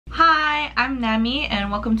Hi, I'm Nami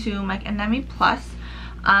and welcome to Mike and Nami Plus.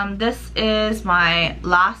 This is my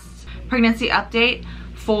last pregnancy update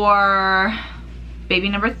for baby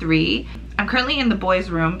number 3. I'm currently in the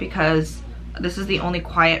boys' room because this is the only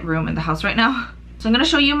quiet room in the house right now. So I'm going to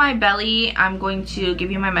show you my belly, I'm going to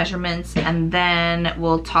give you my measurements, and then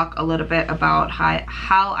we'll talk a little bit about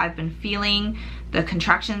how I've been feeling, the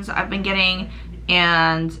contractions I've been getting,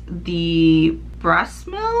 and the breast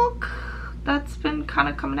milk that's been kind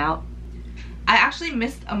of coming out. I actually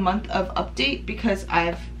missed a month of update because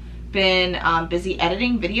I've been busy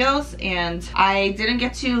editing videos and I didn't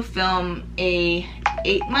get to film a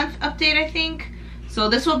 8-month update, I think. So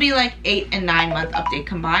this will be like 8 and 9-month update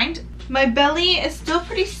combined. My belly is still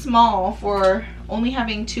pretty small for only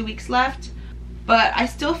having 2 weeks left, but I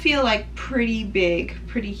still feel like pretty big,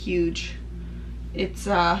 pretty huge. It's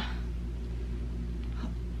I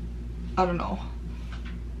don't know.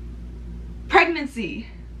 Pregnancy.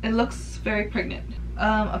 It looks very pregnant.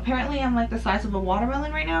 Apparently I'm like the size of a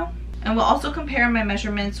watermelon right now. And we'll also compare my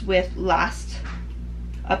measurements with last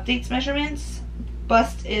update's measurements.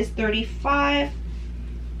 Bust is 35.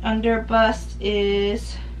 Under bust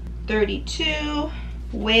is 32.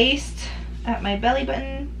 Waist at my belly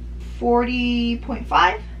button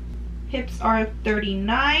 40.5. Hips are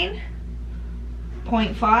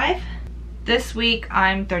 39.5. This week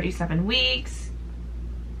I'm 37 weeks.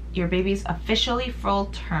 Your baby's officially full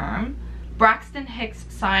term. Braxton Hicks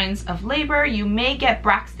signs of labor. You may get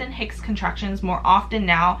Braxton Hicks contractions more often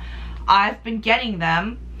now. I've been getting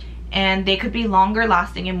them and they could be longer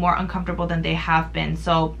lasting and more uncomfortable than they have been.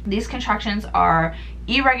 So these contractions are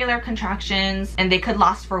irregular contractions and they could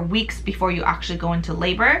last for weeks before you actually go into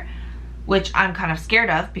labor, which I'm kind of scared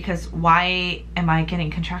of because why am I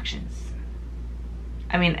getting contractions?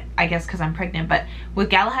 I mean, I guess because I'm pregnant, but with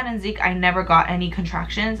Galahad and Ziek, I never got any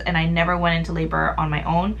contractions and I never went into labor on my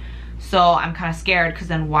own. So I'm kind of scared because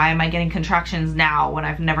then why am I getting contractions now when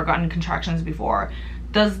I've never gotten contractions before?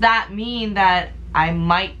 Does that mean that I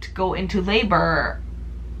might go into labor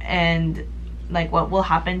and like what will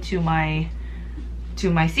happen to my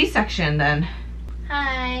C-section then?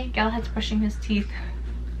 Hi, Galahad's brushing his teeth.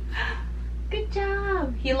 Good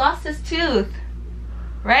job. He lost his tooth,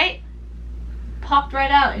 right? Popped right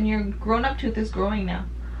out and your grown-up tooth is growing now.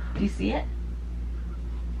 Do you see it?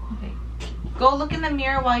 Okay. Go look in the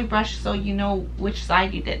mirror while you brush so you know which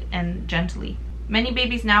side you did, and gently. Many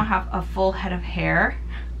babies now have a full head of hair.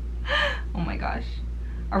 Oh my gosh.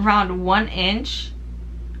 Around 1 inch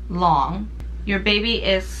long. Your baby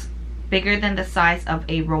is bigger than the size of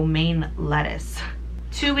a romaine lettuce.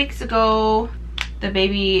 2 weeks ago, the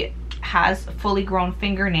baby has fully grown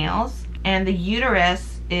fingernails and the uterus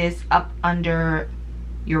is up under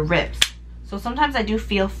your ribs. So sometimes I do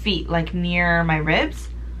feel feet like near my ribs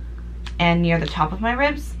and near the top of my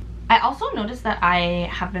ribs. I also noticed that I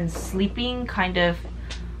have been sleeping kind of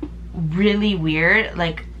really weird.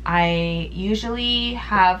 Like I usually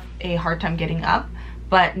have a hard time getting up,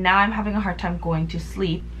 but now I'm having a hard time going to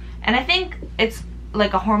sleep. And I think it's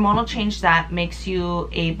like a hormonal change that makes you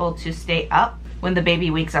able to stay up when the baby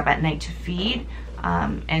wakes up at night to feed.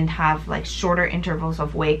 And have like shorter intervals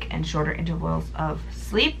of wake and shorter intervals of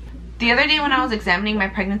sleep. The other day when I was examining my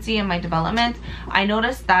pregnancy and my development, I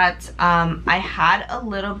noticed that I had a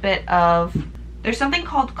little bit of, there's something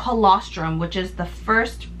called colostrum, which is the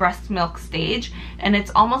first breast milk stage, and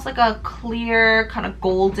it's almost like a clear kind of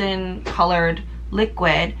golden colored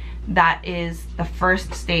liquid that is the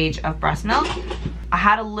first stage of breast milk. I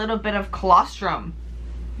had a little bit of colostrum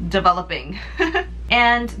developing.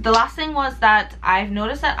 And the last thing was that I've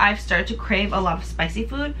noticed that I've started to crave a lot of spicy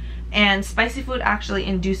food, and spicy food actually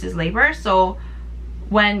induces labor. So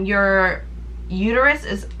when your uterus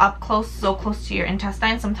is up close, so close to your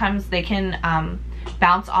intestine, sometimes they can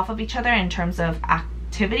bounce off of each other in terms of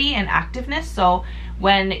activity and activeness. So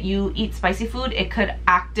when you eat spicy food, it could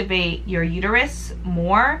activate your uterus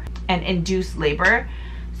more and induce labor.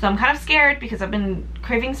 So I'm kind of scared because I've been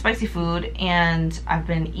craving spicy food and I've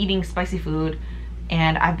been eating spicy food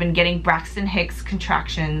and I've been getting Braxton Hicks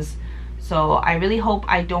contractions. So I really hope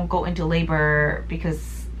I don't go into labor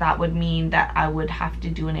because that would mean that I would have to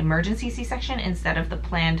do an emergency C-section instead of the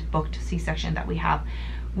planned booked C-section that we have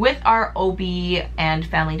with our OB and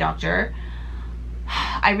family doctor.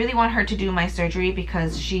 I really want her to do my surgery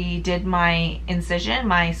because she did my incision,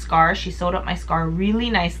 my scar. She sewed up my scar really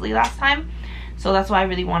nicely last time. So that's why I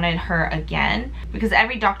really wanted her again, because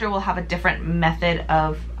every doctor will have a different method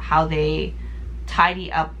of how they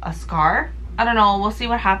tidy up a scar. I don't know, we'll see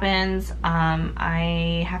what happens.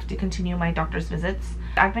 I have to continue my doctor's visits.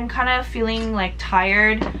 I've been kind of feeling like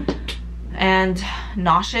tired and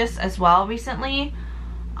nauseous as well recently.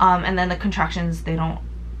 and then the contractions,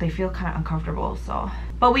 they feel kind of uncomfortable. So,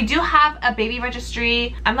 but we do have a baby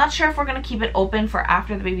registry. I'm not sure if we're gonna keep it open for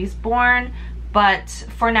after the baby's born, but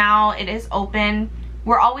for now it is open.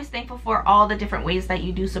 We're always thankful for all the different ways that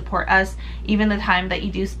you do support us, even the time that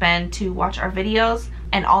you do spend to watch our videos,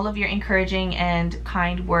 and all of your encouraging and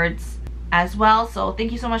kind words as well. So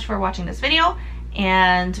thank you so much for watching this video,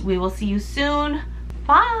 and we will see you soon.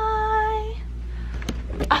 Bye.